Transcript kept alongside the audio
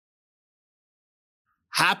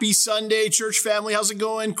Happy Sunday, church family. How's it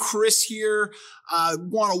going? Chris here. I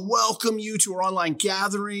want to welcome you to our online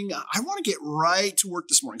gathering. I want to get right to work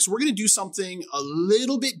this morning. So we're going to do something a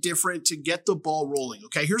little bit different to get the ball rolling.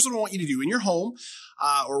 Okay, here's what I want you to do in your home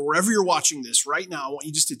or wherever you're watching this right now. I want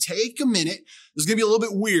you just to take a minute. This is going to be a little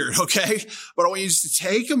bit weird, okay? But I want you just to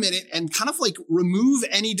take a minute and kind of like remove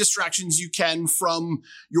any distractions you can from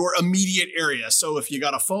your immediate area. So if you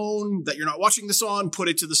got a phone that you're not watching this on, put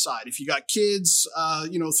it to the side. If you got kids,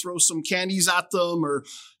 throw some candies at them or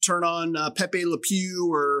turn on Pepe Le Pew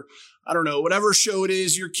or I don't know, whatever show it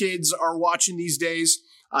is your kids are watching these days,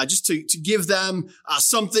 just to give them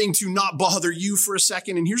something to not bother you for a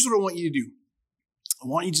second. And here's what I want you to do. I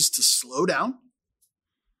want you just to slow down.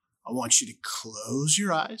 I want you to close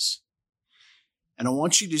your eyes. And I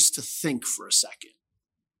want you just to think for a second.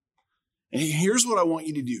 And here's what I want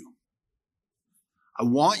you to do. I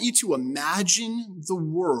want you to imagine the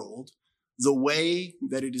world the way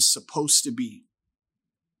that it is supposed to be.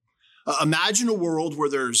 Imagine a world where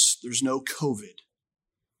there's no COVID,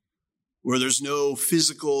 where there's no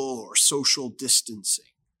physical or social distancing,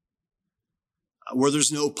 where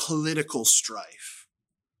there's no political strife,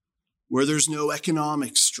 where there's no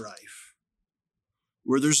economic strife,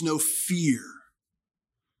 where there's no fear,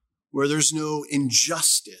 where there's no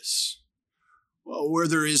injustice, where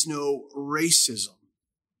there is no racism,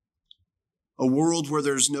 a world where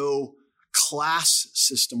there's no class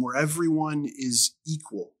system, where everyone is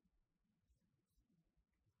equal.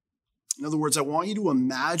 In other words, I want you to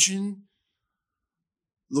imagine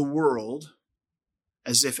the world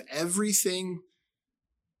as if everything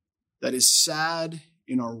that is sad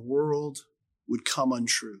in our world would come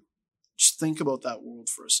untrue. Just think about that world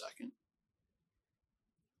for a second.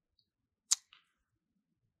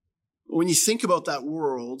 When you think about that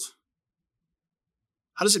world,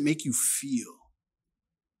 how does it make you feel?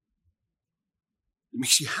 It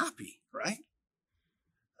makes you happy, right?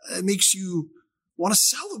 It makes you want to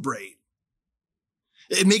celebrate.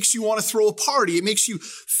 It makes you want to throw a party. It makes you,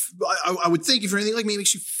 I would think, if you're anything like me, it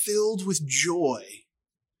makes you filled with joy.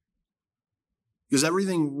 Because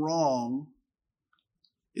everything wrong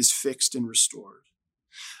is fixed and restored.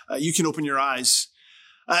 You can open your eyes.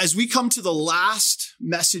 As we come to the last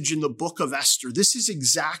message in the book of Esther, this is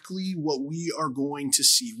exactly what we are going to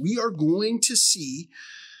see. We are going to see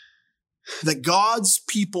that God's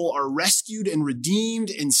people are rescued and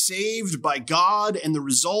redeemed and saved by God. And the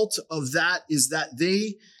result of that is that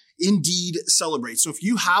they indeed celebrate. So if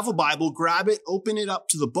you have a Bible, grab it, open it up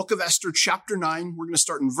to the book of Esther, chapter 9. We're going to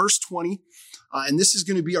start in verse 20. And this is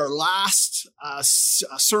going to be our last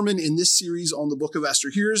sermon in this series on the book of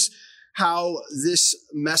Esther. Here's how this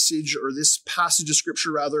message, or this passage of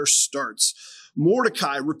scripture rather, starts.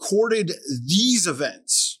 Mordecai recorded these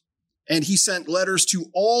events, and he sent letters to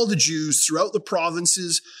all the Jews throughout the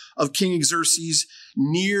provinces of King Xerxes,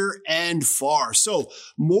 near and far. So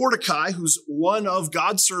Mordecai, who's one of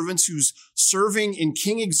God's servants who's serving in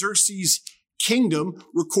King Xerxes' kingdom,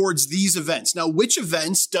 records these events. Now, which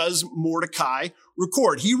events does Mordecai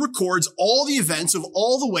record? He records all the events of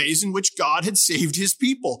all the ways in which God had saved his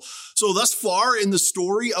people. So thus far in the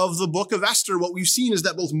story of the book of Esther, what we've seen is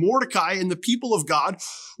that both Mordecai and the people of God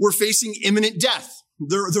were facing imminent death.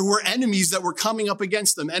 There were enemies that were coming up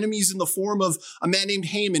against them, enemies in the form of a man named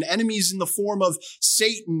Haman, enemies in the form of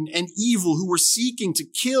Satan and evil who were seeking to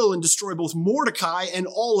kill and destroy both Mordecai and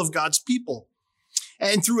all of God's people.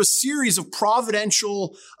 And through a series of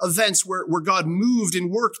providential events where God moved and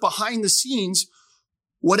worked behind the scenes,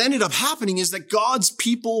 what ended up happening is that God's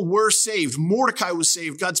people were saved. Mordecai was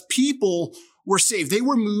saved. God's people were saved. They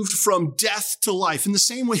were moved from death to life in the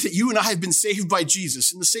same way that you and I have been saved by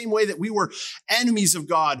Jesus, in the same way that we were enemies of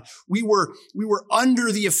God. We were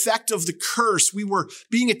under the effect of the curse. We were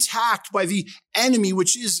being attacked by the enemy,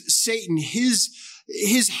 which is Satan.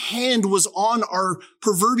 His hand was on our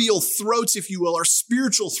proverbial throats, if you will, our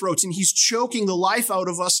spiritual throats, and he's choking the life out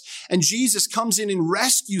of us. And Jesus comes in and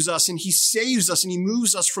rescues us, and he saves us, and he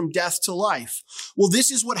moves us from death to life. Well, this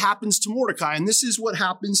is what happens to Mordecai, and this is what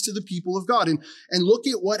happens to the people of God. And look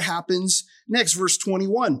at what happens next, verse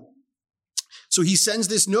 21. So he sends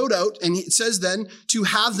this note out, and it says then to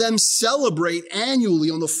have them celebrate annually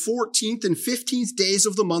on the 14th and 15th days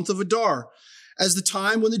of the month of Adar, as the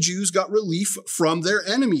time when the Jews got relief from their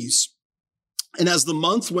enemies, and as the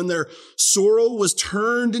month when their sorrow was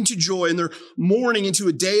turned into joy and their mourning into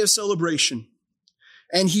a day of celebration.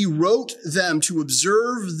 And he wrote them to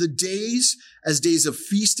observe the days as days of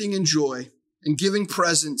feasting and joy, and giving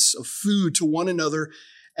presents of food to one another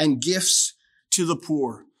and gifts to the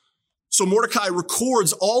poor. So Mordecai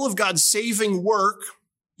records all of God's saving work.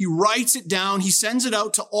 He writes it down. He sends it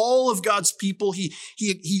out to all of God's people. He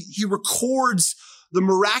records the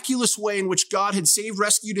miraculous way in which God had saved,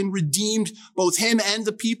 rescued, and redeemed both him and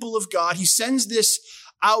the people of God. He sends this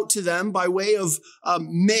out to them by way of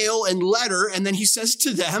mail and letter. And then he says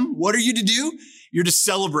to them, what are you to do? You're to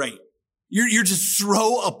celebrate. You're to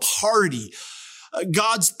throw a party.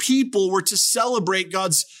 God's people were to celebrate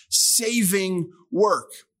God's saving work.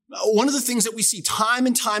 One of the things that we see time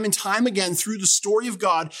and time and time again through the story of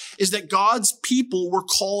God is that God's people were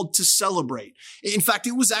called to celebrate. In fact,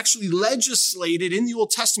 it was actually legislated in the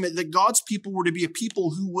Old Testament that God's people were to be a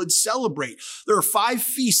people who would celebrate. There are 5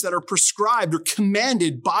 feasts that are prescribed or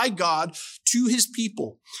commanded by God to his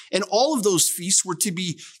people. And all of those feasts were to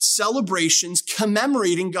be celebrations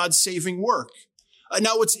commemorating God's saving work.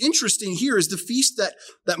 Now, what's interesting here is the feast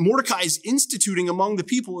that Mordecai is instituting among the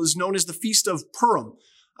people is known as the Feast of Purim.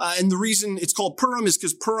 And the reason it's called Purim is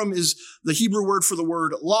because Purim is the Hebrew word for the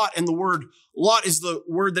word lot. And the word lot is the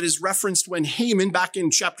word that is referenced when Haman, back in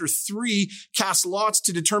chapter 3, cast lots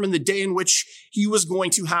to determine the day in which he was going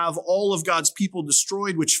to have all of God's people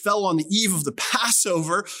destroyed, which fell on the eve of the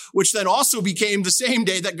Passover, which then also became the same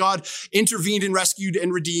day that God intervened and rescued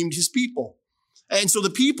and redeemed his people. And so the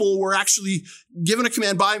people were actually given a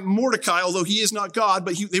command by Mordecai, although he is not God,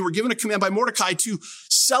 but they were given a command by Mordecai to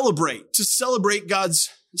celebrate God's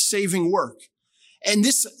saving work. And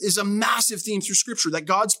this is a massive theme through scripture, that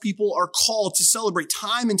God's people are called to celebrate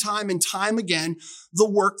time and time and time again the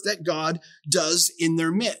work that God does in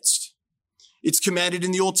their midst. It's commanded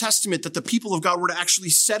in the Old Testament that the people of God were to actually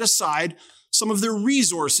set aside some of their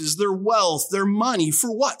resources, their wealth, their money for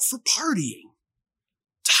what? For partying,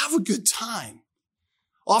 to have a good time.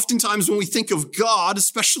 Oftentimes when we think of God,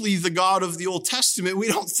 especially the God of the Old Testament, we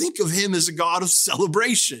don't think of him as a God of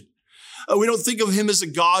celebration. We don't think of him as a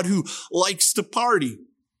God who likes to party.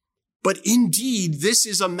 But indeed, this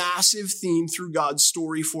is a massive theme through God's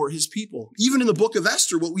story for his people. Even in the book of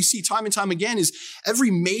Esther, what we see time and time again is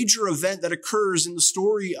every major event that occurs in the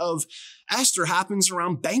story of Esther happens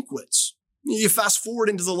around banquets. You fast forward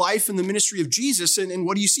into the life and the ministry of Jesus, and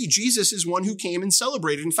what do you see? Jesus is one who came and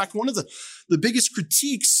celebrated. In fact, one of the biggest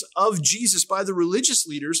critiques of Jesus by the religious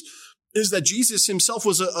leaders is that Jesus himself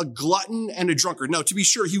was a glutton and a drunkard. Now, to be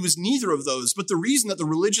sure, he was neither of those, but the reason that the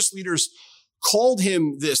religious leaders called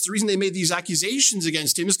him this, the reason they made these accusations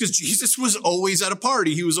against him is because Jesus was always at a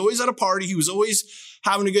party. He was always at a party. He was always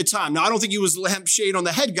having a good time. Now, I don't think he was lampshade on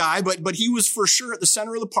the head guy, but he was for sure at the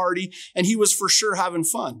center of the party, and he was for sure having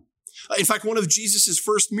fun. In fact, one of Jesus'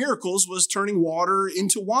 first miracles was turning water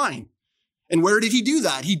into wine. And where did he do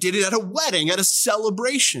that? He did it at a wedding, at a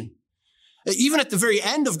celebration. Even at the very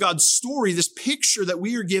end of God's story, this picture that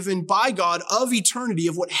we are given by God of eternity,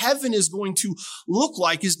 of what heaven is going to look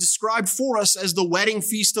like, is described for us as the wedding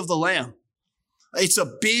feast of the Lamb. It's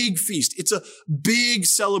a big feast. It's a big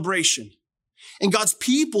celebration. And God's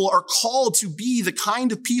people are called to be the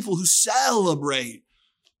kind of people who celebrate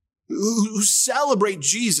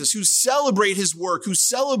Jesus, who celebrate his work, who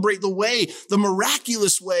celebrate the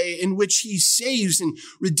miraculous way in which he saves and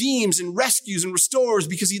redeems and rescues and restores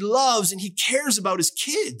because he loves and he cares about his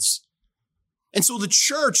kids. And so the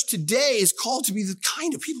church today is called to be the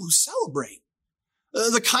kind of people who celebrate,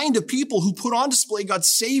 the kind of people who put on display God's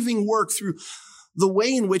saving work through the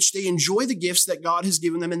way in which they enjoy the gifts that God has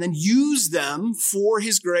given them and then use them for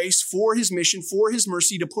his grace, for his mission, for his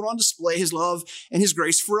mercy, to put on display his love and his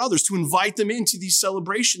grace for others, to invite them into these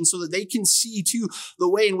celebrations so that they can see too the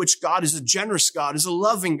way in which God is a generous God, is a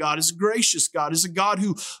loving God, is a gracious God, is a God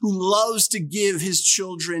who loves to give his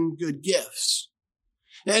children good gifts.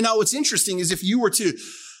 And now what's interesting is if you were to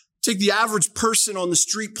take the average person on the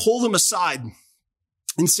street, pull them aside,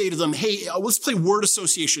 and say to them, hey, let's play word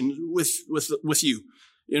association with you.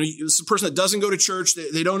 You know, this is a person that doesn't go to church.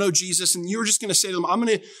 They don't know Jesus. And you're just going to say to them,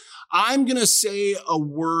 I'm going to say a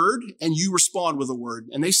word and you respond with a word.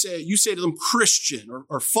 And you say to them, Christian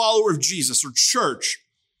or follower of Jesus or church.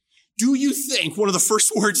 Do you think one of the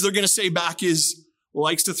first words they're going to say back is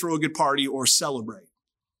likes to throw a good party or celebrate?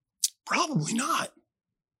 Probably not.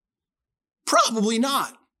 Probably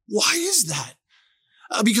not. Why is that?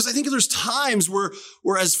 Because I think there's times where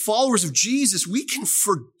as followers of Jesus, we can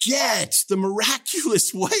forget the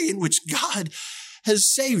miraculous way in which God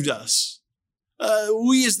has saved us.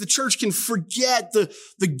 We as the church can forget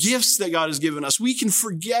the gifts that God has given us. We can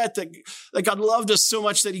forget that God loved us so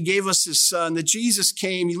much that he gave us his son, that Jesus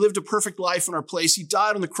came, he lived a perfect life in our place. He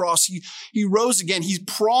died on the cross. He rose again. He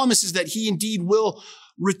promises that he indeed will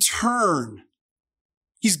return.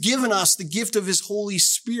 He's given us the gift of his Holy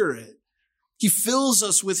Spirit. He fills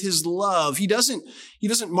us with his love. He doesn't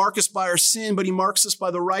mark us by our sin, but he marks us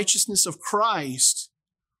by the righteousness of Christ.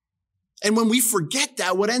 And when we forget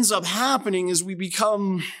that, what ends up happening is we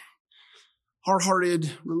become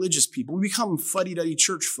hard-hearted religious people. We become fuddy-duddy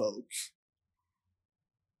church folk.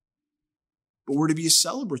 But we're to be a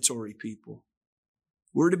celebratory people.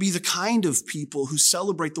 We're to be the kind of people who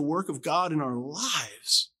celebrate the work of God in our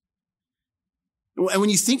lives. And when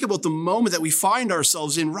you think about the moment that we find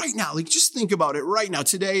ourselves in right now, like just think about it right now.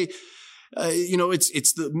 Today,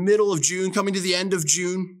 it's the middle of June, coming to the end of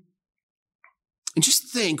June. And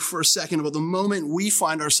just think for a second about the moment we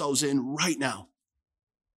find ourselves in right now.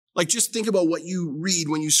 Like just think about what you read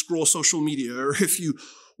when you scroll social media, or if you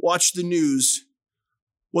watch the news,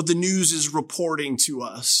 what the news is reporting to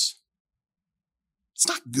us. It's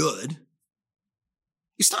not good.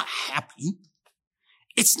 It's not happy.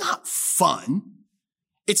 It's not fun.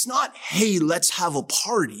 It's not, hey, let's have a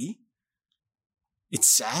party. It's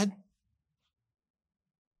sad.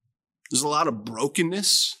 There's a lot of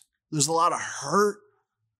brokenness. There's a lot of hurt.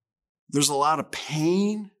 There's a lot of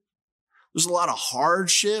pain. There's a lot of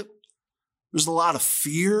hardship. There's a lot of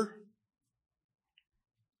fear.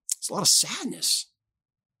 There's a lot of sadness.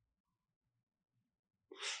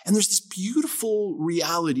 And there's this beautiful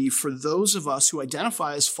reality for those of us who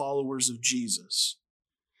identify as followers of Jesus.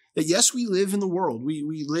 That yes, we live in the world.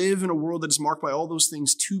 We live in a world that is marked by all those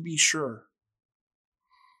things, to be sure.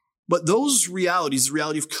 But those realities, the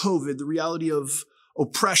reality of COVID, the reality of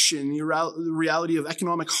oppression, the reality of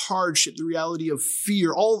economic hardship, the reality of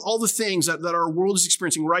fear, all the things that our world is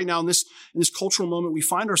experiencing right now in this cultural moment we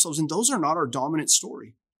find ourselves in, those are not our dominant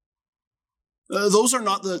story. Those are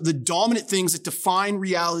not the dominant things that define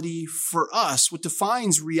reality for us. What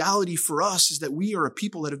defines reality for us is that we are a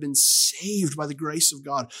people that have been saved by the grace of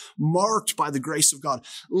God, marked by the grace of God,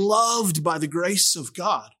 loved by the grace of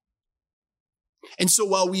God. And so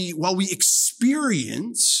while we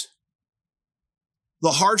experience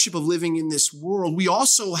the hardship of living in this world, we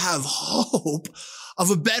also have hope of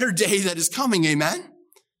a better day that is coming. Amen?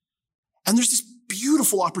 And there's this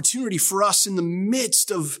beautiful opportunity for us in the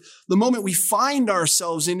midst of the moment we find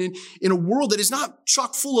ourselves in a world that is not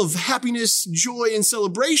chock full of happiness, joy, and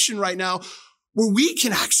celebration right now, where we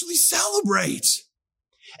can actually celebrate.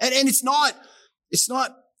 And it's not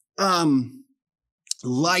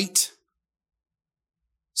light,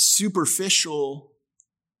 superficial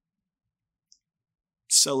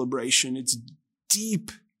celebration. It's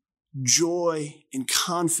deep joy and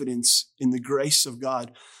confidence in the grace of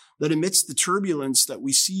God. That amidst the turbulence that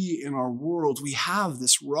we see in our world, we have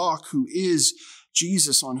this rock who is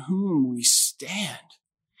Jesus, on whom we stand.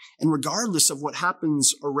 And regardless of what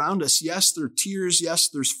happens around us, yes, there are tears, yes,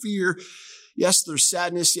 there's fear, yes, there's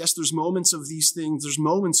sadness, yes, there's moments of these things, there's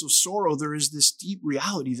moments of sorrow, there is this deep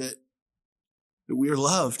reality that we are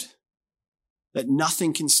loved, that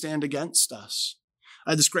nothing can stand against us.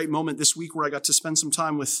 I had this great moment this week where I got to spend some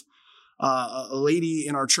time with a lady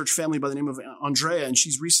in our church family by the name of Andrea, and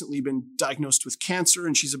she's recently been diagnosed with cancer,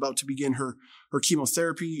 and she's about to begin her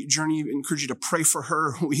chemotherapy journey. I encourage you to pray for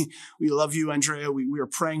her. We love you, Andrea. We are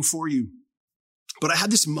praying for you. But I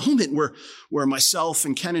had this moment where myself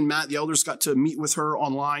and Ken and Matt, the elders, got to meet with her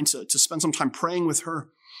online to spend some time praying with her.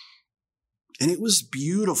 And it was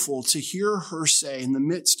beautiful to hear her say, in the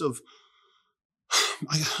midst of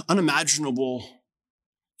unimaginable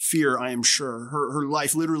fear, I am sure, her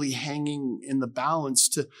life literally hanging in the balance,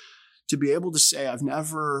 to be able to say, I've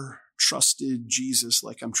never trusted Jesus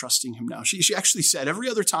like I'm trusting him now. She actually said, every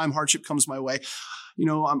other time hardship comes my way,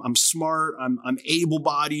 I'm smart, I'm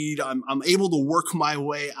able-bodied, I'm able to work my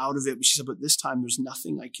way out of it. But she said, but this time there's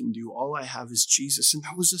nothing I can do. All I have is Jesus. And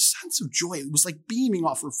there was a sense of joy. It was like beaming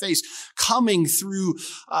off her face, coming through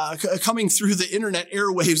the internet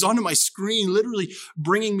airwaves onto my screen, literally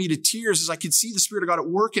bringing me to tears as I could see the Spirit of God at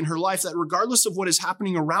work in her life, that regardless of what is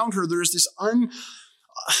happening around her, there is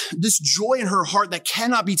this joy in her heart that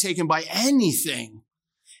cannot be taken by anything.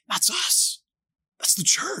 That's us. That's the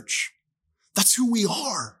church. That's who we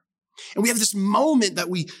are. And we have this moment that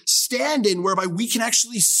we stand in whereby we can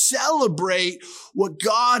actually celebrate what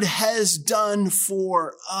God has done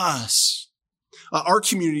for us. Our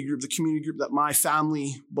community group, the community group that my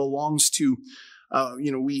family belongs to,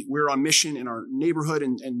 we're on mission in our neighborhood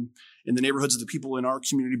and in the neighborhoods of the people in our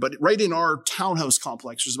community. But right in our townhouse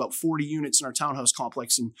complex, there's about 40 units in our townhouse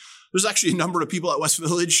complex. And there's actually a number of people at West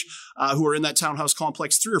Village who are in that townhouse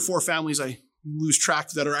complex, 3 or 4 families I lose track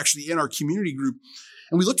that are actually in our community group.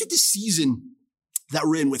 And we looked at this season that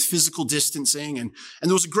were in with physical distancing. And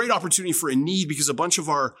there was a great opportunity for a need because a bunch of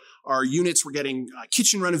our units were getting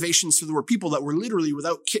kitchen renovations. So there were people that were literally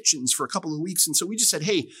without kitchens for a couple of weeks. And so we just said,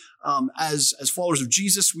 hey, as followers of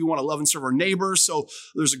Jesus, we want to love and serve our neighbors. So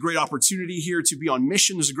there's a great opportunity here to be on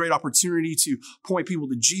mission. There's a great opportunity to point people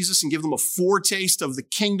to Jesus and give them a foretaste of the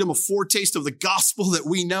kingdom, a foretaste of the gospel that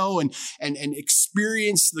we know, and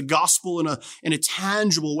experience the gospel in a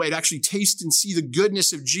tangible way, to actually taste and see the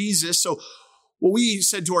goodness of Jesus. So what we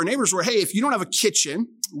said to our neighbors were, hey, if you don't have a kitchen,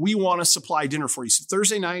 we want to supply dinner for you. So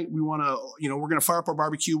Thursday night, we want to, we're going to fire up our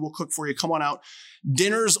barbecue. We'll cook for you. Come on out.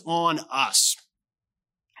 Dinner's on us.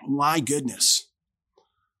 My goodness.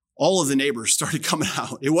 All of the neighbors started coming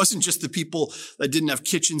out. It wasn't just the people that didn't have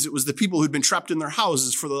kitchens. It was the people who'd been trapped in their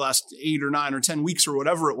houses for the last 8 or 9 or 10 weeks or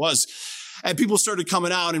whatever it was. And people started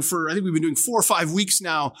coming out. And I think we've been doing 4 or 5 weeks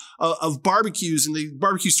now of barbecues. And the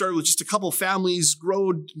barbecue started with just a couple of families,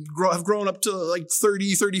 have grown up to like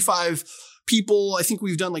 30, 35 people. I think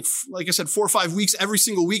we've done like I said, 4 or 5 weeks. Every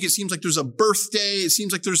single week, it seems like there's a birthday. It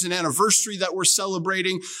seems like there's an anniversary that we're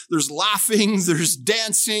celebrating. There's laughing, there's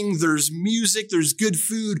dancing, there's music, there's good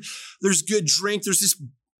food, there's good drink. There's this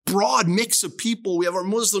broad mix of people. We have our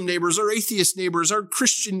Muslim neighbors, our atheist neighbors, our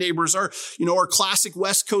Christian neighbors, our classic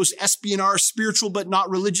West Coast espionage, spiritual but not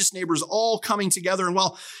religious neighbors, all coming together. And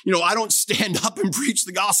while, I don't stand up and preach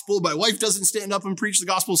the gospel, my wife doesn't stand up and preach the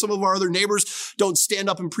gospel, some of our other neighbors don't stand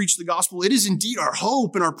up and preach the gospel. It is indeed our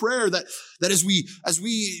hope and our prayer that as we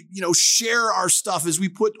share our stuff, as we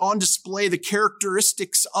put on display the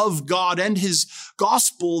characteristics of God and his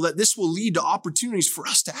gospel, that this will lead to opportunities for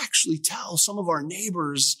us to actually tell some of our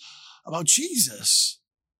neighbors about Jesus.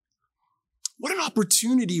 What an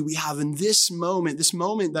opportunity we have in this moment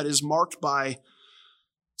that is marked by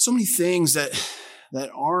so many things that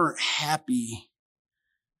aren't happy,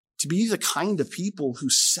 to be the kind of people who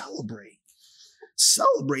celebrate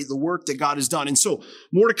the work that God has done. And so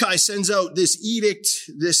Mordecai sends out this edict,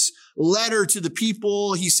 this letter to the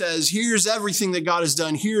people. He says, here's everything that God has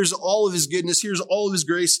done. Here's all of his goodness. Here's all of his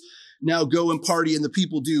grace. Now go and party. And the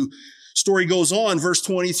people do. Story goes on, verse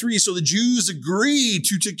 23. So the Jews agreed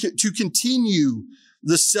to continue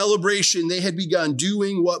the celebration they had begun,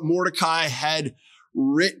 doing what Mordecai had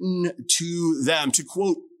written to them. To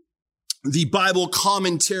quote the Bible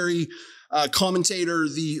commentator,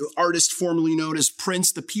 the artist formerly known as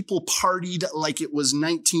Prince, the people partied like it was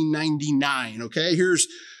 1999. Okay, here's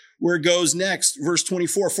where it goes next. Verse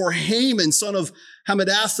 24, for Haman, son of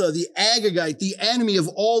Hammedatha, the Agagite, the enemy of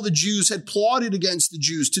all the Jews, had plotted against the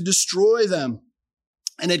Jews to destroy them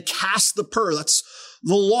and had cast the pur, that's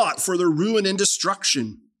the lot, for their ruin and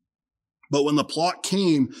destruction. But when the plot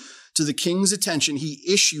came to the king's attention, he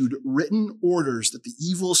issued written orders that the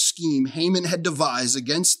evil scheme Haman had devised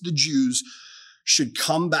against the Jews should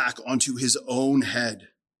come back onto his own head,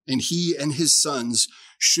 and he and his sons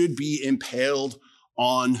should be impaled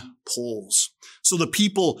on poles. So the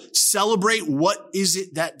people celebrate. What is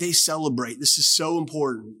it that they celebrate? This is so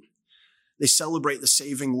important. They celebrate the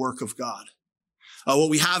saving work of God. What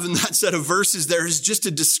we have in that set of verses there is just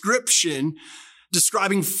a description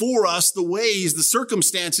describing for us the ways, the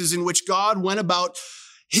circumstances in which God went about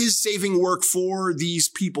his saving work for these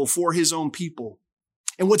people, for his own people.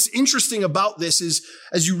 And what's interesting about this is,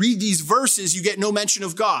 as you read these verses, you get no mention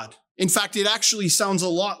of God. In fact, it actually sounds a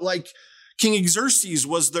lot like King Xerxes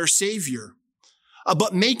was their savior.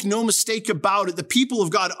 But make no mistake about it, the people of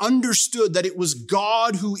God understood that it was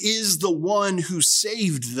God who is the one who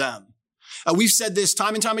saved them. We've said this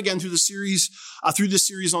time and time again through this series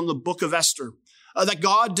on the book of Esther, that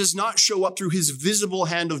God does not show up through his visible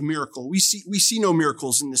hand of miracle. We see no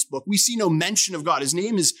miracles in this book. We see no mention of God. His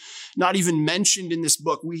name is not even mentioned in this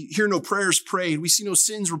book. We hear no prayers prayed. We see no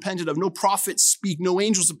sins repented of, no prophets speak, no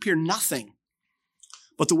angels appear, nothing.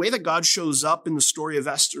 But the way that God shows up in the story of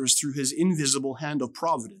Esther is through his invisible hand of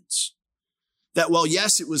providence. That while,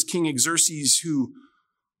 yes, it was King Xerxes who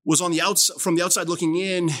was on the outside, from the outside looking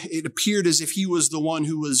in, it appeared as if he was the one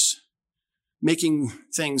who was making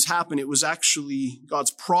things happen. It was actually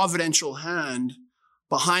God's providential hand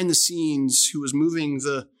behind the scenes who was moving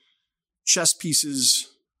the chess pieces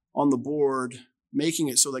on the board, making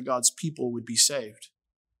it so that God's people would be saved.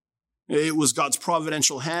 It was God's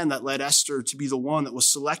providential hand that led Esther to be the one that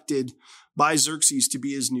was selected by Xerxes to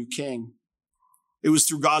be his new king. It was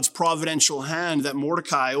through God's providential hand that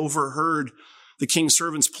Mordecai overheard the king's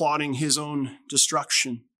servants plotting his own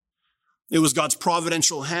destruction. It was God's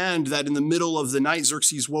providential hand that in the middle of the night,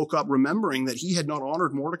 Xerxes woke up remembering that he had not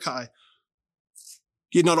honored Mordecai.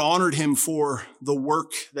 He had not honored him for the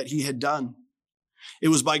work that he had done. It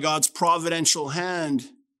was by God's providential hand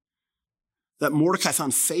that Mordecai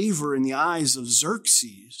found favor in the eyes of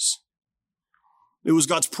Xerxes. It was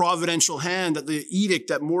God's providential hand that the edict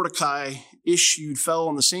that Mordecai issued fell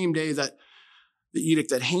on the same day that the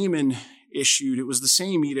edict that Haman issued. It was the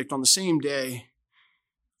same edict on the same day.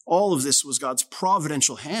 All of this was God's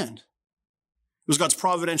providential hand. It was God's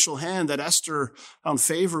providential hand that Esther found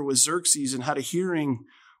favor with Xerxes and had a hearing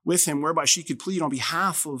with him whereby she could plead on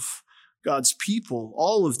behalf of God's people.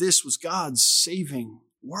 All of this was God's saving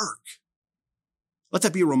work. Let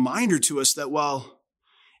that be a reminder to us that while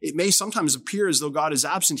it may sometimes appear as though God is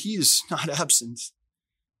absent, he is not absent.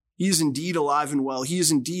 He is indeed alive and well. He is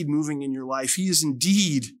indeed moving in your life. He is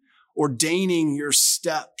indeed ordaining your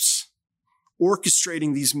steps,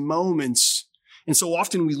 orchestrating these moments. And so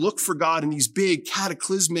often we look for God in these big,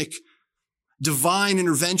 cataclysmic, divine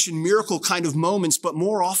intervention, miracle kind of moments, but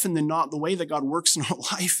more often than not, the way that God works in our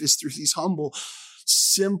life is through these humble,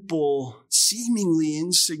 simple, seemingly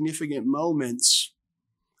insignificant moments.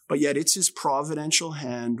 But yet it's his providential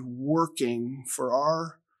hand working for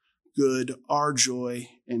our good, our joy,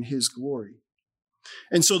 and his glory.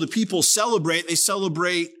 And so the people celebrate. They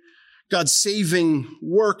celebrate God's saving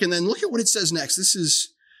work. And then look at what it says next. This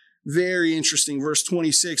is very interesting. Verse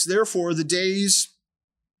 26, therefore the days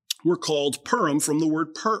were called Purim from the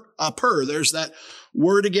word pur. There's that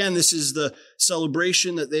word again. This is the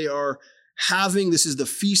celebration that they are having. This is the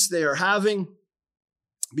feast they are having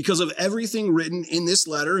because of everything written in this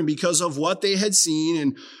letter and because of what they had seen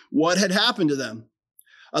and what had happened to them.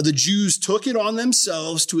 The Jews took it on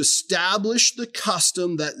themselves to establish the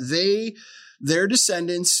custom that they, their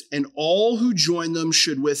descendants, and all who join them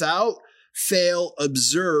should without fail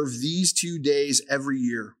observe these 2 days every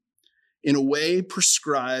year in a way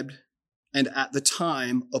prescribed and at the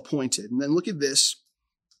time appointed. And then look at this,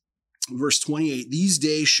 verse 28. These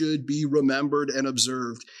days should be remembered and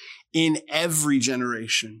observed in every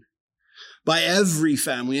generation, by every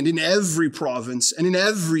family and in every province and in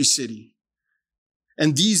every city.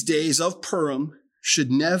 And these days of Purim should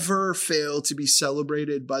never fail to be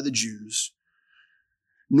celebrated by the Jews,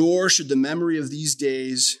 nor should the memory of these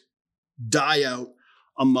days die out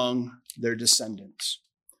among their descendants.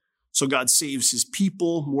 So God saves his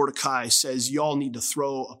people. Mordecai says, y'all need to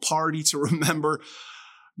throw a party to remember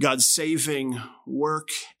God's saving work,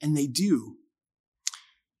 and they do.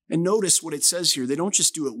 And notice what it says here. They don't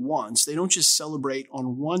just do it once. They don't just celebrate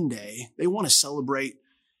on one day. They want to celebrate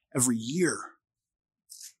every year.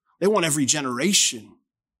 They want every generation.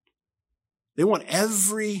 They want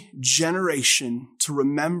every generation to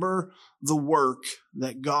remember the work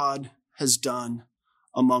that God has done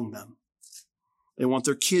among them. They want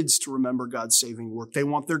their kids to remember God's saving work. They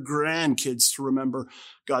want their grandkids to remember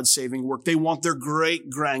God's saving work. They want their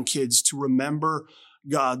great-grandkids to remember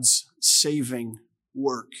God's saving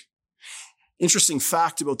work. Interesting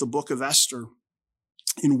fact about the book of Esther.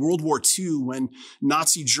 In World War II, when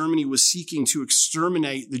Nazi Germany was seeking to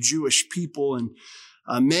exterminate the Jewish people, and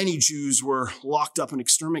many Jews were locked up in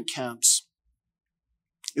exterminate camps,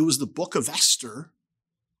 it was the book of Esther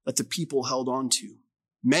that the people held on to.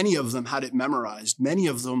 Many of them had it memorized. Many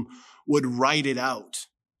of them would write it out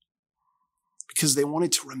because they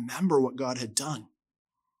wanted to remember what God had done.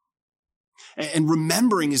 And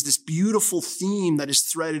remembering is this beautiful theme that is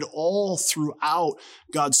threaded all throughout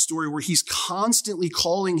God's story, where he's constantly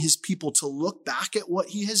calling his people to look back at what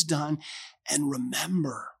he has done and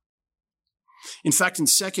remember. In fact, in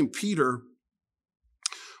 2 Peter,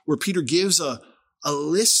 where Peter gives a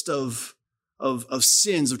list of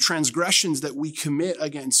sins, of transgressions that we commit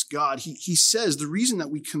against God, he says the reason that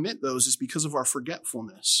we commit those is because of our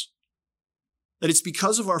forgetfulness. That it's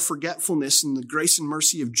because of our forgetfulness and the grace and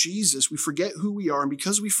mercy of Jesus, we forget who we are. And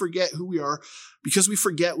because we forget who we are, because we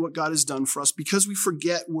forget what God has done for us, because we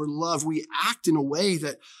forget we're loved, we act in a way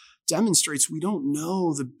that demonstrates we don't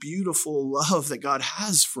know the beautiful love that God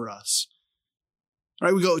has for us.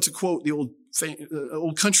 Right? We go to quote the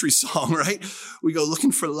old country song, right? We go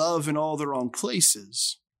looking for love in all the wrong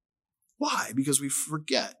places. Why? Because we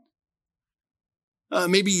forget.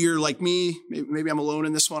 Maybe you're like me. Maybe I'm alone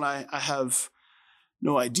in this one. I have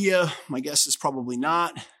no idea. My guess is probably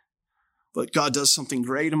not. But God does something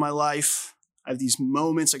great in my life. I have these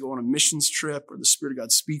moments. I go on a missions trip where the Spirit of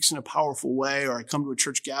God speaks in a powerful way, or I come to a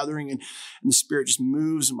church gathering and the Spirit just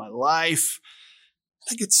moves in my life.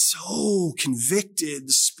 I get so convicted.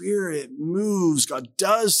 The Spirit moves. God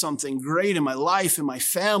does something great in my life, in my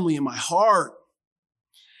family, in my heart.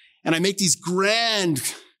 And I make these grand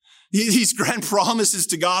promises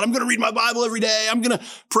to God. I'm going to read my Bible every day. I'm going to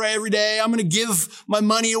pray every day. I'm going to give my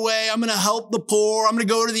money away. I'm going to help the poor. I'm going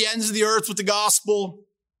to go to the ends of the earth with the gospel.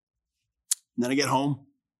 And then I get home,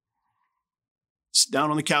 sit down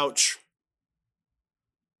on the couch,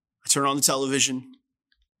 I turn on the television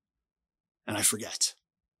and I forget.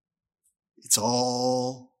 It's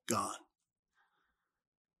all gone.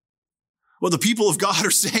 What the people of God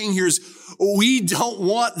are saying here is we don't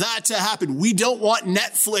want that to happen. We don't want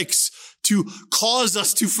Netflix to cause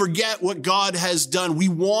us to forget what God has done. We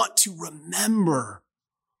want to remember.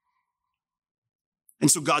 And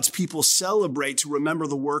so God's people celebrate to remember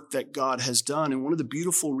the work that God has done. And one of the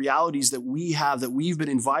beautiful realities that we have, that we've been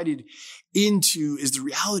invited into, is the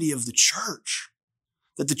reality of the church.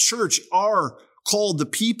 That the church are called the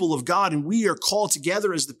people of God, and we are called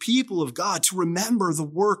together as the people of God to remember the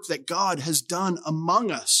work that God has done among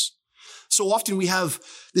us. So often we have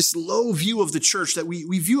this low view of the church that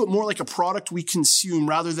we view it more like a product we consume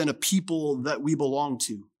rather than a people that we belong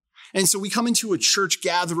to. And so we come into a church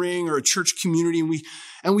gathering or a church community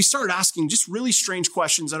and we start asking just really strange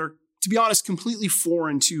questions that are, to be honest, completely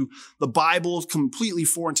foreign to the Bible, completely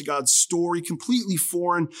foreign to God's story, completely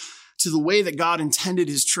foreign to the way that God intended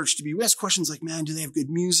his church to be. We ask questions like, man, do they have good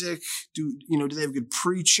music? Do they have good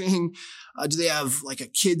preaching? Do they have like a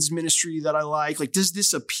kids ministry that I like? Like, does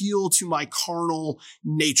this appeal to my carnal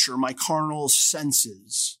nature, my carnal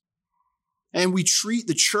senses? And we treat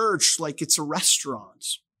the church like it's a restaurant.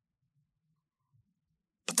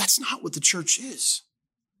 But that's not what the church is.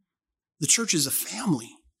 The church is a family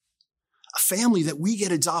that we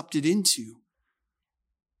get adopted into.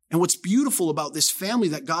 And what's beautiful about this family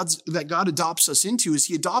that God adopts us into is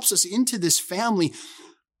he adopts us into this family.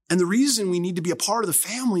 And the reason we need to be a part of the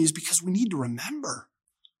family is because we need to remember.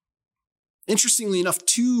 Interestingly enough,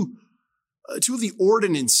 two of the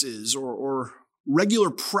ordinances or regular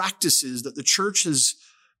practices that the church has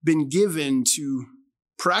been given to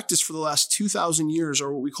practice for the last 2,000 years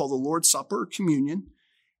are what we call the Lord's Supper, communion,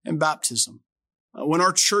 and baptism. When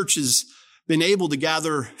our church has been able to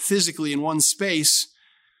gather physically in one space,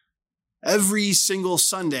 every single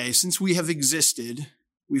Sunday since we have existed,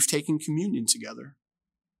 we've taken communion together.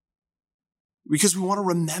 Because we want to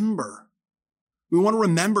remember. We want to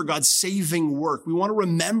remember God's saving work. We want to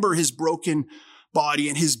remember his broken body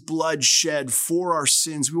and his blood shed for our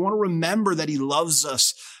sins. We want to remember that he loves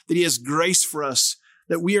us, that he has grace for us,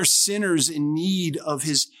 that we are sinners in need of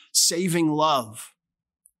his saving love.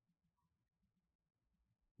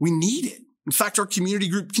 We need it. In fact, our community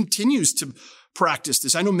group continues to practice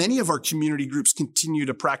this. I know many of our community groups continue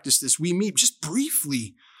to practice this. We meet just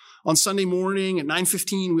briefly on Sunday morning at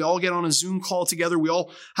 9:15. We all get on a Zoom call together. We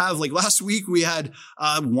all have, like last week, we had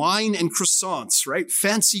wine and croissants, right?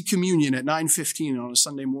 Fancy communion at 9:15 on a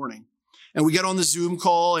Sunday morning. And we get on the Zoom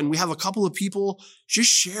call and we have a couple of people just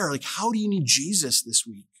share, like, how do you need Jesus this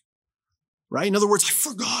week? Right? In other words,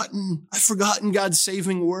 I've forgotten God's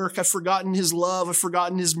saving work. I've forgotten his love. I've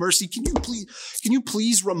forgotten his mercy. Can you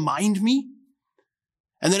please remind me?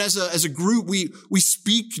 And then as a group, we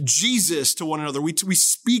speak Jesus to one another. We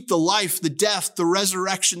speak the life, the death, the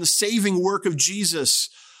resurrection, the saving work of Jesus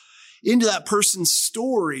into that person's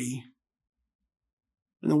story.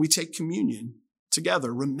 And then we take communion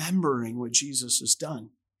together, remembering what Jesus has done.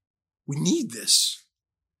 We need this.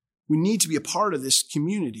 We need to be a part of this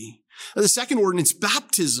community. The second ordinance,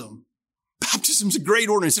 baptism. Baptism's a great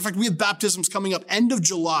ordinance. In fact, we have baptisms coming up end of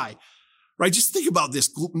July. Right? Just think about this.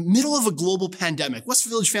 Middle of a global pandemic. West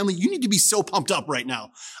Village family, you need to be so pumped up right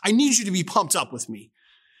now. I need you to be pumped up with me.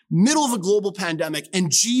 Middle of a global pandemic,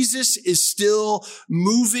 and Jesus is still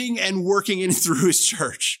moving and working in through his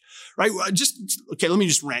church. Right? Let me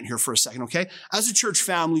just rant here for a second, okay? As a church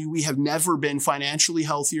family, we have never been financially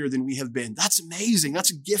healthier than we have been. That's amazing. That's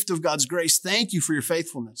a gift of God's grace. Thank you for your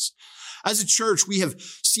faithfulness. As a church, we have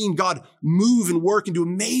seen God move and work and do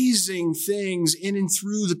amazing things in and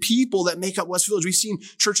through the people that make up West Village. We've seen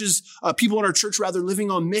people in our church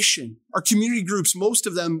living on mission. Our community groups, most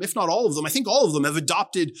of them, if not all of them, I think all of them have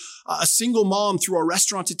adopted a single mom through our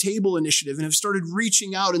Restaurant to Table initiative and have started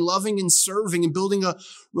reaching out and loving and serving and building a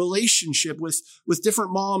relationship with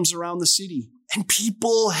different moms around the city. And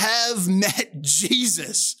people have met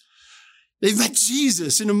Jesus. They've met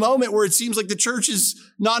Jesus in a moment where it seems like the church is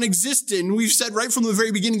non-existent. And we've said right from the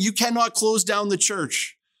very beginning, you cannot close down the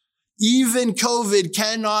church. Even COVID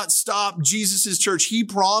cannot stop Jesus' church. He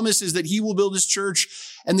promises that he will build his church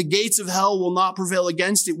and the gates of hell will not prevail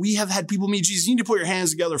against it. We have had people meet Jesus. You need to put your hands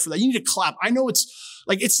together for that. You need to clap. I know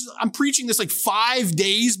I'm preaching this like 5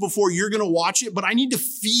 days before you're going to watch it, but I need to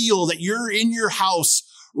feel that you're in your house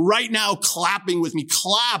right now clapping with me.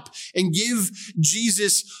 Clap and give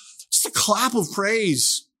Jesus just a clap of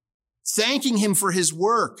praise, thanking him for his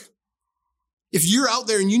work. If you're out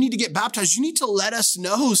there and you need to get baptized, you need to let us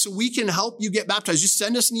know so we can help you get baptized. Just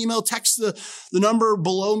send us an email, text the number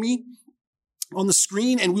below me, on the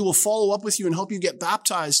screen, and we will follow up with you and help you get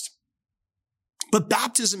baptized. But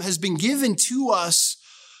baptism has been given to us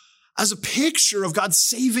as a picture of God's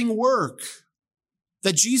saving work.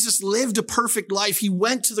 That Jesus lived a perfect life. He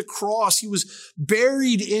went to the cross. He was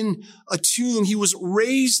buried in a tomb. He was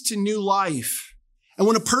raised to new life. And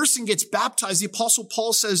when a person gets baptized, the Apostle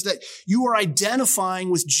Paul says that you are identifying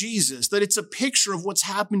with Jesus, that it's a picture of what's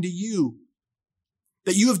happened to you,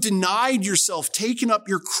 that you have denied yourself, taken up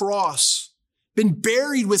your cross, been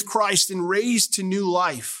buried with Christ and raised to new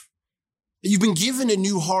life, that you've been given a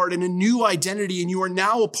new heart and a new identity, and you are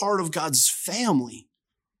now a part of God's family.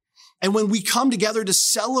 And when we come together to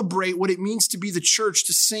celebrate what it means to be the church,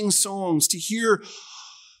 to sing songs, to hear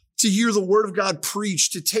the word of God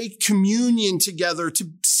preached, to take communion together, to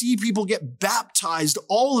see people get baptized,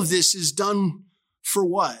 all of this is done for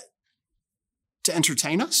what? To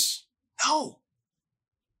entertain us? No.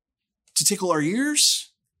 To tickle our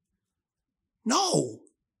ears? No.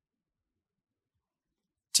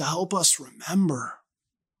 To help us remember.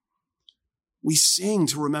 We sing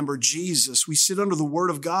to remember Jesus. We sit under the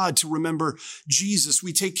word of God to remember Jesus.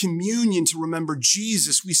 We take communion to remember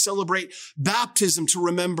Jesus. We celebrate baptism to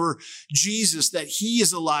remember Jesus, that he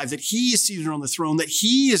is alive, that he is seated on the throne, that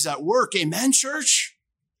he is at work. Amen, church?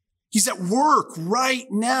 He's at work right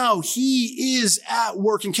now. He is at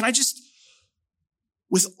work. And can I just,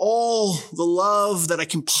 with all the love that I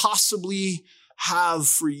can possibly have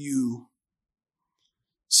for you,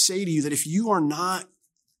 say to you that if you're not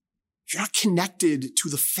connected to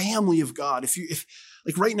the family of God, if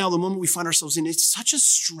like right now, the moment we find ourselves in, it's such a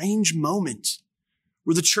strange moment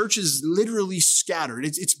where the church is literally scattered.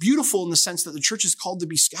 It's beautiful in the sense that the church is called to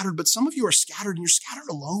be scattered, but some of you are scattered and you're scattered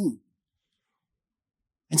alone.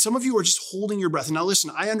 And some of you are just holding your breath. And now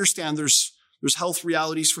listen, I understand there's health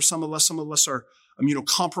realities for some of us. Some of us are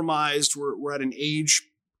immunocompromised. We're at an age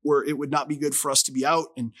where it would not be good for us to be out,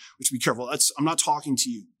 and we should be careful. I'm not talking to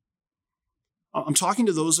you. I'm talking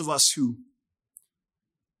to those of us who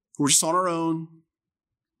are just on our own,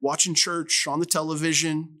 watching church on the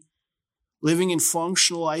television, living in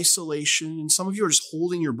functional isolation. And some of you are just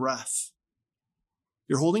holding your breath.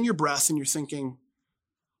 You're holding your breath and you're thinking,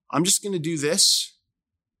 I'm just going to do this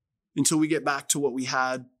until we get back to what we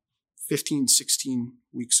had 15, 16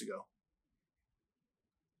 weeks ago.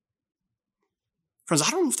 Friends,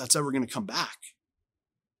 I don't know if that's ever going to come back.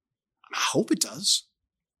 I hope it does.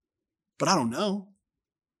 But I don't know.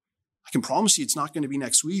 I can promise you it's not going to be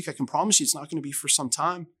next week. I can promise you it's not going to be for some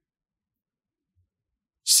time.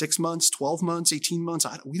 6 months, 12 months, 18 months,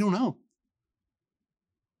 we don't know.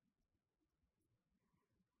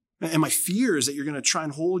 And my fear is that you're going to try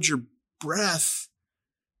and hold your breath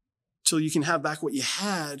till you can have back what you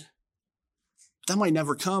had. But that might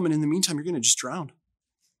never come. And in the meantime, you're going to just drown.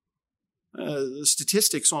 The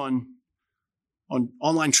statistics on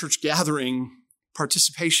online church gathering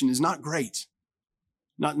participation is not great.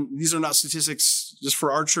 These are not statistics just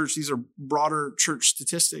for our church. These are broader church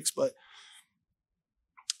statistics, but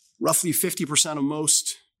roughly 50% of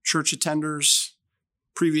most church attenders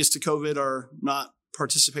previous to COVID are not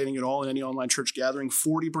participating at all in any online church gathering.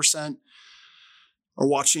 40% are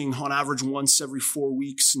watching on average once every 4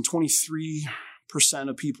 weeks, and 23%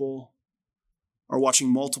 of people are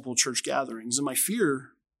watching multiple church gatherings. And my fear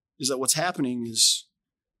is that what's happening is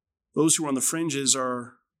those who are on the fringes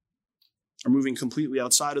are moving completely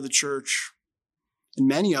outside of the church. And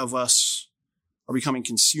many of us are becoming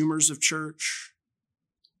consumers of church,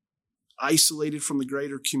 isolated from the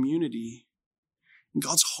greater community. And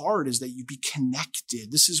God's heart is that you be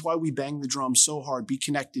connected. This is why we bang the drum so hard. Be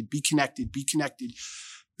connected, be connected, be connected,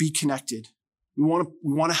 be connected. We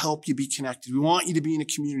want to help you be connected. We want you to be in a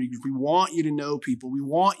community group. We want you to know people. We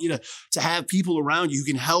want you to have people around you who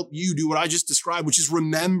can help you do what I just described, which is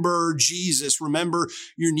remember Jesus. Remember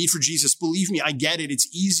your need for Jesus. Believe me, I get it. It's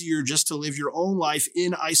easier just to live your own life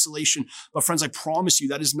in isolation. But friends, I promise you,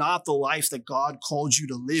 that is not the life that God called you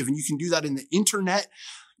to live. And you can do that in the internet.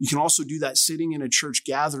 You can also do that sitting in a church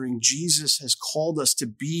gathering. Jesus has called us to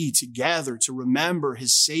be together, to remember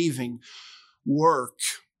his saving work.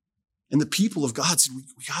 And the people of God said,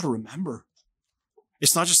 we got to remember.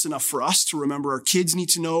 It's not just enough for us to remember. Our kids need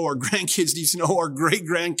to know. Our grandkids need to know. Our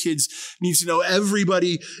great-grandkids need to know.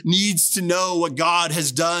 Everybody needs to know what God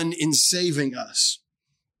has done in saving us.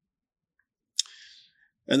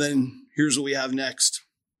 And then here's what we have next.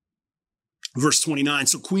 Verse 29.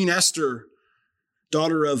 So Queen Esther,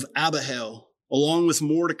 daughter of Abihail, along with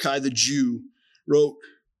Mordecai the Jew, wrote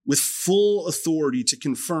with full authority to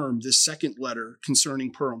confirm this second letter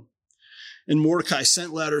concerning Purim. And Mordecai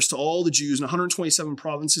sent letters to all the Jews in 127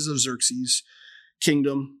 provinces of Xerxes'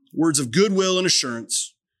 kingdom, words of goodwill and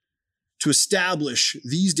assurance, to establish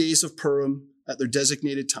these days of Purim at their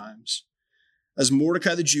designated times, as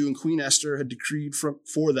Mordecai the Jew and Queen Esther had decreed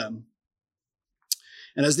for them,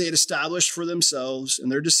 and as they had established for themselves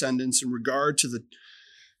and their descendants in regard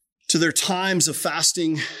to their times of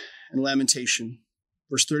fasting and lamentation.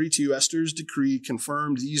 Verse 32, Esther's decree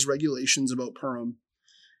confirmed these regulations about Purim,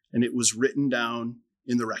 and it was written down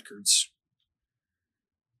in the records.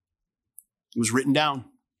 It was written down.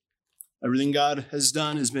 Everything God has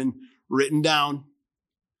done has been written down.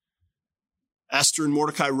 Esther and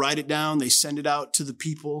Mordecai write it down. They send it out to the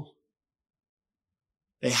people.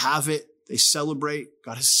 They have it. They celebrate.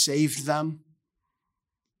 God has saved them.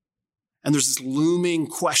 And there's this looming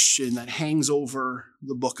question that hangs over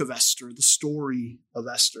the book of Esther, the story of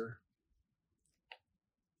Esther.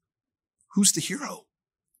 Who's the hero?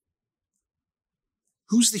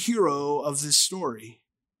 Who's the hero of this story?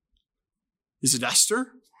 Is it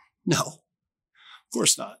Esther? No, of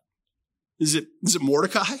course not. Is it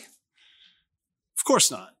Mordecai? Of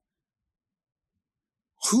course not.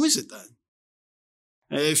 Who is it then?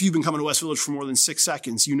 If you've been coming to West Village for more than 6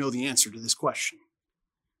 seconds, you know the answer to this question.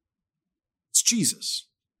 It's Jesus.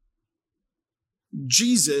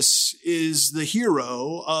 Jesus is the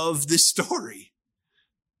hero of this story.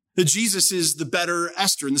 That Jesus is the better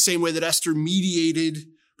Esther, in the same way that Esther mediated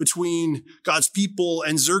between God's people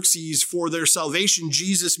and Xerxes for their salvation.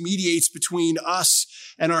 Jesus mediates between us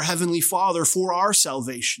and our Heavenly Father for our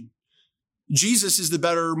salvation. Jesus is the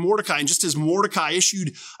better Mordecai. And just as Mordecai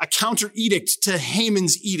issued a counter edict to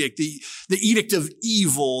Haman's edict, the edict of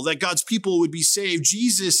evil, that God's people would be saved,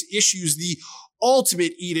 Jesus issues the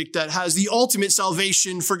ultimate edict that has the ultimate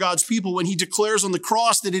salvation for God's people when he declares on the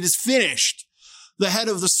cross that it is finished. The head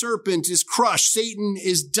of the serpent is crushed. Satan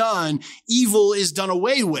is done. Evil is done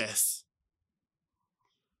away with.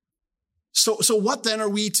 So what then are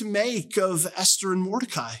we to make of Esther and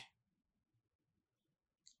Mordecai?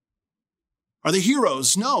 Are they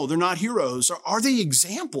heroes? No, they're not heroes. Are they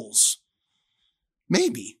examples?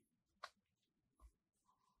 Maybe.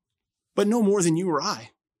 But no more than you or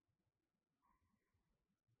I.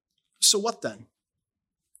 So what then?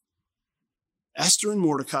 Esther and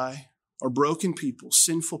Mordecai are broken people,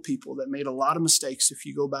 sinful people that made a lot of mistakes if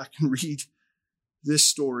you go back and read this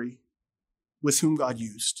story, with whom God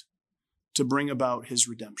used to bring about his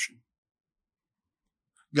redemption.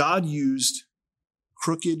 God used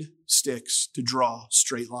crooked sticks to draw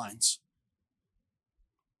straight lines.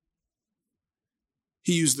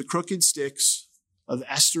 He used the crooked sticks of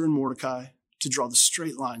Esther and Mordecai to draw the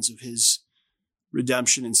straight lines of his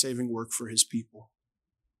redemption and saving work for his people.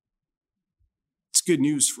 It's good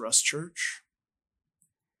news for us, church.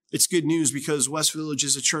 It's good news because West Village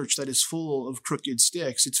is a church that is full of crooked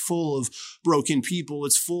sticks. It's full of broken people.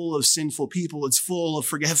 It's full of sinful people. It's full of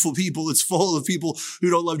forgetful people. It's full of people who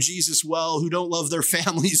don't love Jesus well, who don't love their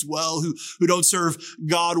families well, who don't serve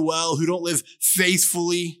God well, who don't live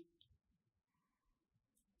faithfully,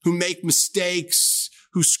 who make mistakes,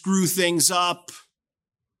 who screw things up.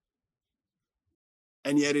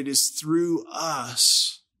 And yet it is through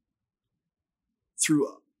us,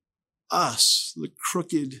 the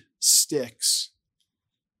crooked sticks,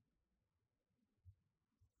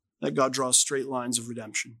 that God draws straight lines of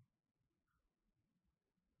redemption.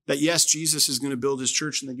 That yes, Jesus is going to build his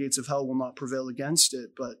church and the gates of hell will not prevail against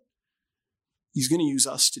it, but he's going to use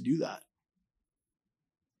us to do that.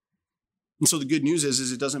 And so the good news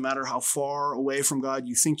is it doesn't matter how far away from God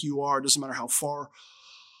you think you are. It doesn't matter how far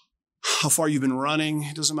you've been running.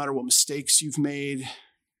 It doesn't matter what mistakes you've made.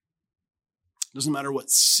 It doesn't matter what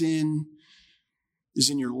sin is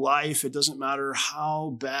in your life. It doesn't matter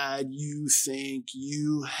how bad you think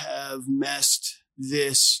you have messed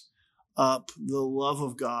this up. The love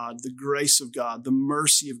of God, the grace of God, the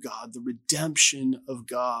mercy of God, the redemption of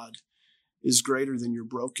God is greater than your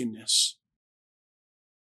brokenness.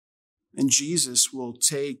 And Jesus will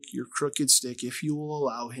take your crooked stick if you will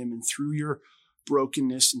allow him, and through your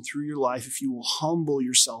brokenness and through your life, if you will humble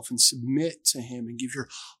yourself and submit to him and give your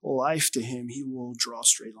life to him, he will draw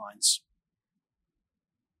straight lines.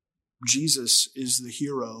 Jesus is the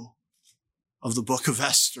hero of the book of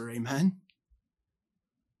Esther. Amen.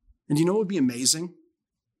 And you know what would be amazing?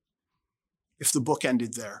 If the book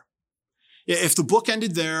ended there. If the book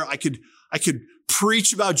ended there, I could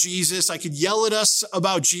preach about Jesus. I could yell at us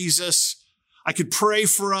about Jesus. I could pray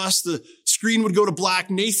for us. The screen would go to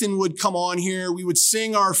black. Nathan would come on here. We would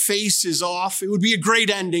sing our faces off. It would be a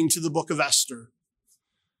great ending to the book of Esther.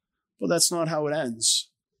 But that's not how it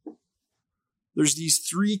ends. There's these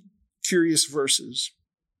 3 curious verses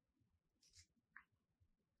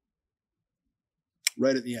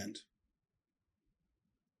right at the end.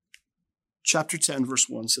 Chapter 10, verse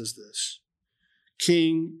 1 says this: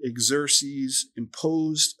 King Xerxes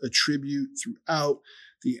imposed a tribute throughout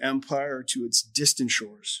the empire to its distant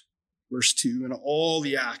shores. Verse 2, and all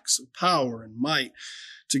the acts of power and might,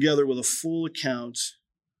 together with a full account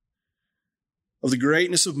of the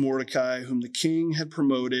greatness of Mordecai, whom the king had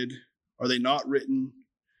promoted, are they not written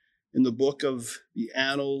in the book of the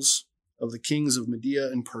annals of the kings of Media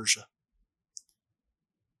and Persia?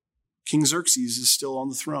 King Xerxes is still on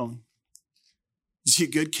the throne. Is he a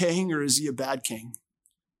good king or is he a bad king?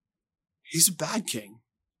 He's a bad king.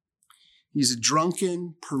 He's a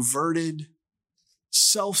drunken, perverted,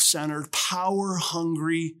 self-centered,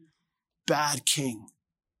 power-hungry, bad king.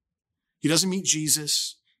 He doesn't meet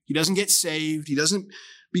Jesus. He doesn't get saved. He doesn't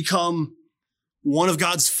become one of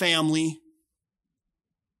God's family.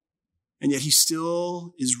 And yet he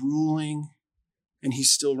still is ruling and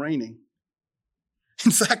he's still reigning.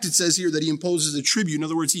 In fact, it says here that he imposes a tribute. In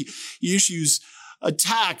other words, he issues a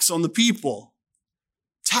tax on the people.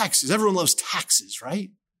 Taxes. Everyone loves taxes,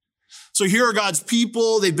 right? So here are God's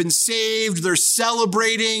people. They've been saved. They're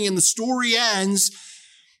celebrating, and the story ends.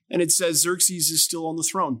 And it says Xerxes is still on the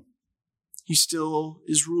throne. He still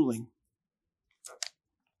is ruling.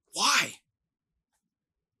 Why?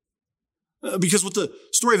 Because what the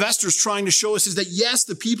story of Esther is trying to show us is that, yes,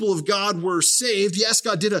 the people of God were saved. Yes,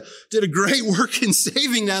 God did a great work in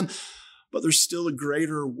saving them, but there's still a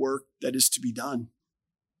greater work that is to be done.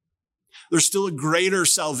 There's still a greater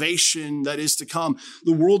salvation that is to come.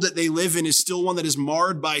 The world that they live in is still one that is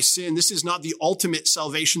marred by sin. This is not the ultimate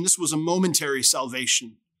salvation. This was a momentary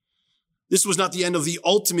salvation. This was not the end of the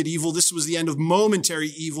ultimate evil. This was the end of momentary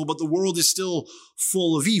evil, but the world is still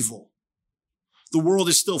full of evil. The world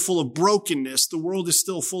is still full of brokenness. The world is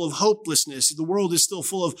still full of hopelessness. The world is still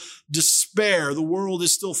full of despair. The world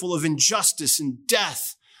is still full of injustice and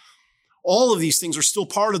death. All of these things are still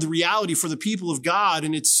part of the reality for the people of God,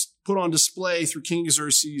 and it's put on display through King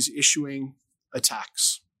Xerxes issuing a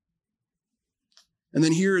tax. And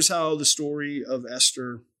then here is how the story of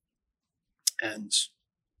Esther ends,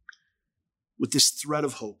 with this thread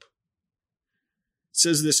of hope. It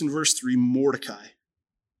says this in verse 3, Mordecai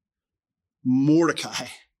the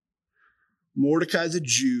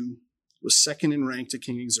Jew was second in rank to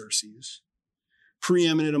King Xerxes,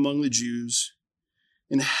 preeminent among the Jews,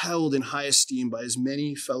 and held in high esteem by his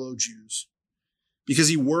many fellow Jews, because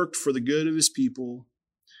he worked for the good of his people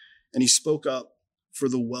and he spoke up for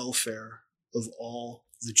the welfare of all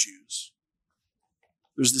the Jews.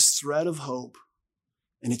 There's this thread of hope,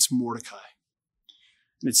 and it's Mordecai.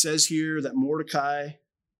 And it says here that Mordecai,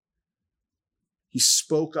 he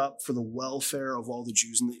spoke up for the welfare of all the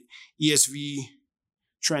Jews. In the ESV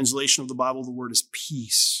translation of the Bible, the word is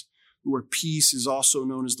peace. The word peace is also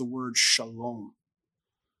known as the word shalom.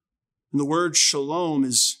 And the word shalom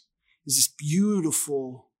is this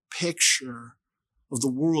beautiful picture of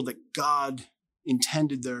the world that God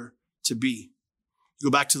intended there to be. You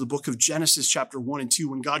go back to the book of Genesis, chapter 1 and 2,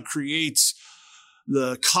 when God creates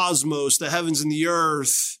the cosmos, the heavens and the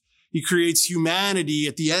earth. He creates humanity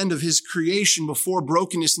at the end of his creation before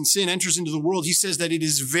brokenness and sin enters into the world. He says that it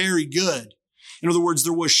is very good. In other words,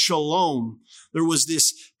 there was shalom. There was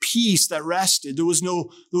this peace that rested. There was no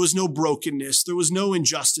brokenness. There was no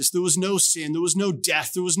injustice. There was no sin. There was no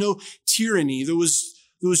death. There was no tyranny. There was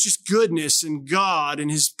just goodness and God and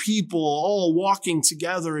his people all walking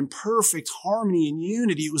together in perfect harmony and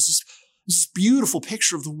unity. It was this beautiful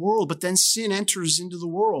picture of the world, but then sin enters into the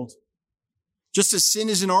world. Just as sin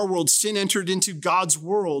is in our world, sin entered into God's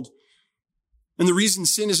world. And the reason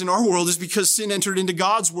sin is in our world is because sin entered into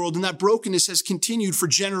God's world, and that brokenness has continued for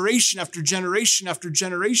generation after generation after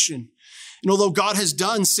generation. And although God has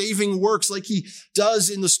done saving works like he does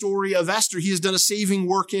in the story of Esther, he has done a saving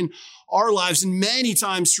work in our lives. And many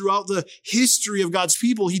times throughout the history of God's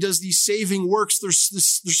people, he does these saving works. There's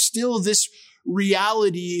still this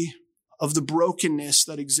reality of the brokenness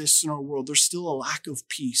that exists in our world. There's still a lack of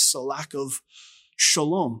peace, a lack of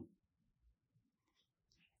shalom.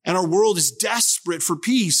 And our world is desperate for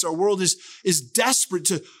peace. Our world is desperate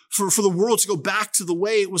for the world to go back to the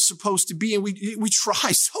way it was supposed to be. And we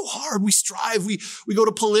try so hard. We strive. We go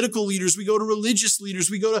to political leaders. We go to religious leaders.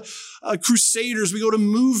 We go to crusaders. We go to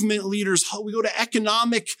movement leaders. We go to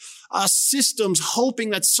economic systems, hoping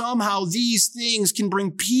that somehow these things can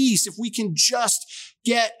bring peace. If we can just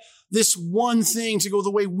get this one thing to go the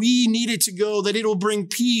way we need it to go, that it'll bring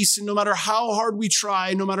peace. And no matter how hard we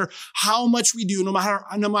try, no matter how much we do, no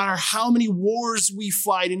matter how many wars we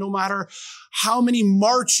fight, and no matter how many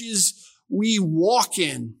marches we walk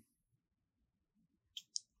in,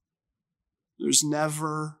 there's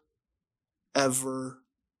never, ever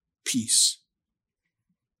peace.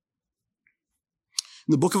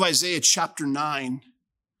 In the book of Isaiah, chapter 9,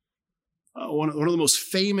 one of the most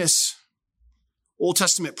famous Old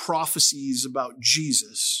Testament prophecies about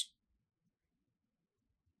Jesus,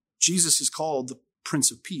 Jesus is called the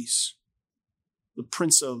Prince of Peace, the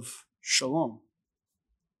Prince of Shalom.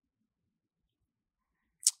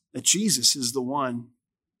 That Jesus is the one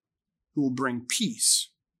who will bring peace.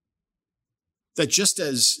 That just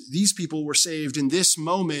as these people were saved in this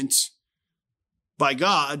moment by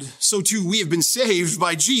God, so too we have been saved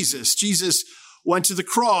by Jesus. Jesus went to the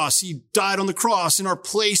cross. He died on the cross in our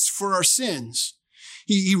place for our sins.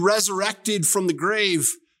 He resurrected from the grave,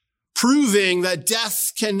 proving that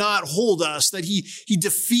death cannot hold us, that he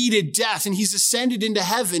defeated death, and he's ascended into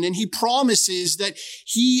heaven, and he promises that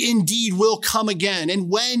he indeed will come again.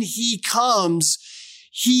 And when he comes,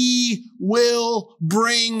 he will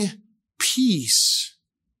bring peace.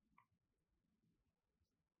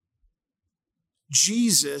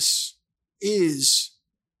 Jesus is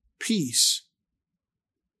peace.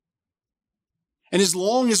 And as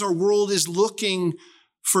long as our world is looking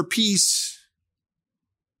for peace,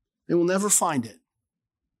 they will never find it.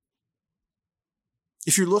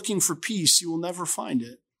 If you're looking for peace, you will never find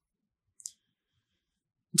it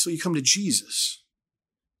until you come to Jesus.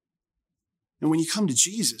 And when you come to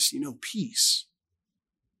Jesus, you know peace.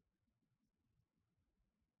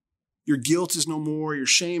 Your guilt is no more, your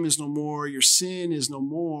shame is no more, your sin is no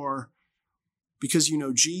more, because you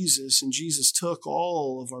know Jesus, and Jesus took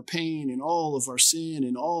all of our pain and all of our sin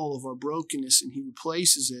and all of our brokenness, and he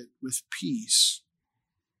replaces it with peace.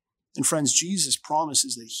 And friends, Jesus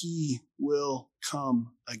promises that he will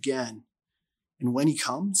come again. And when he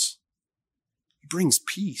comes, he brings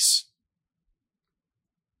peace.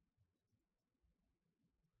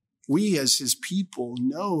 We as his people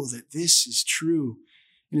know that this is true.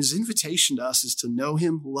 And his invitation to us is to know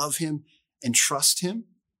him, love him, and trust him.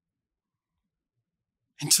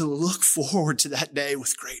 And to look forward to that day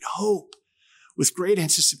with great hope, with great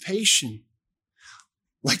anticipation.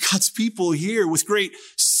 Like God's people here, with great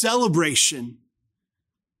celebration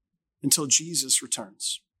until Jesus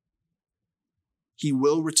returns. He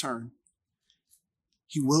will return.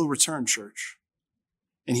 He will return, church,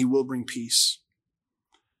 and he will bring peace.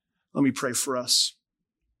 Let me pray for us.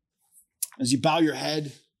 As you bow your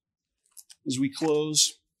head, as we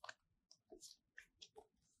close,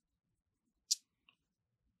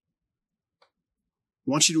 I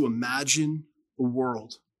want you to imagine a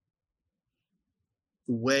world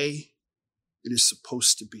the way it is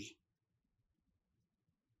supposed to be.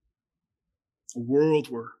 A world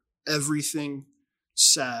where everything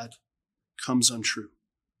sad comes untrue.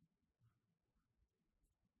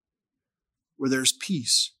 Where there's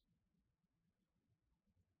peace.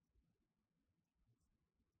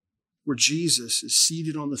 Where Jesus is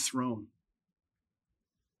seated on the throne.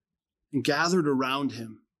 And gathered around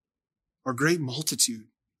him are great multitude.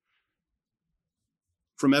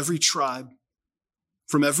 From every tribe,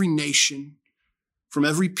 from every nation, from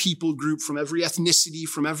every people group, from every ethnicity,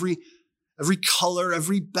 from every color,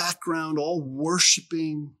 every background, all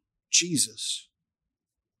worshiping Jesus.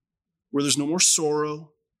 Where there's no more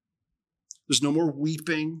sorrow, there's no more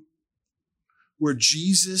weeping, where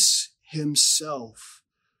Jesus himself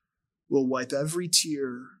will wipe every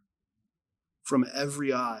tear from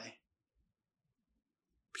every eye,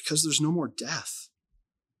 because there's no more death.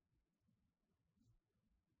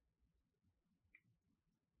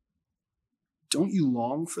 Don't you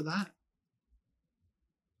long for that?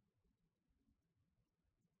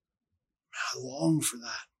 I long for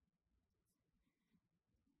that.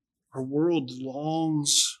 Our world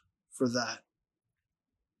longs for that.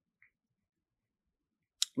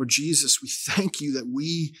 Lord Jesus, we thank you that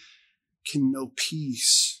we can know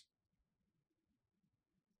peace.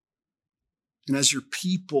 And as your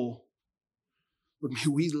people, Lord, may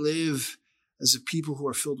we live as a people who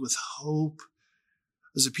are filled with hope,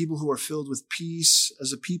 as a people who are filled with peace,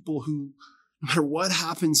 as a people who, no matter what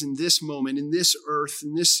happens in this moment, in this earth,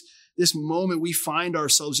 in this moment we find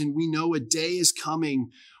ourselves in, we know a day is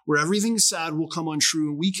coming where everything sad will come untrue,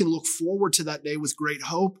 and we can look forward to that day with great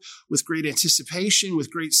hope, with great anticipation,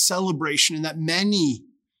 with great celebration, and that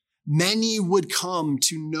many would come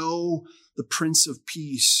to know the Prince of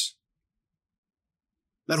Peace.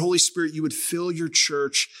 That Holy Spirit, you would fill your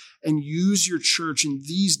church and use your church in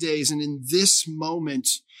these days and in this moment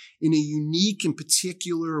in a unique and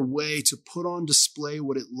particular way to put on display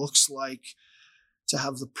what it looks like to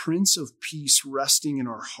have the Prince of Peace resting in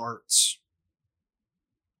our hearts.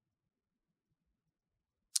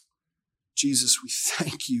 Jesus, we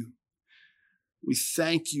thank you. We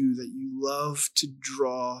thank you that you love to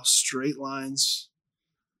draw straight lines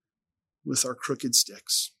with our crooked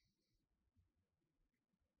sticks.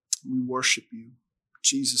 We worship you. In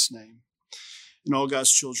Jesus' name. And all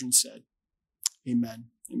God's children said, amen.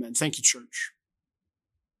 Amen. Thank you, church.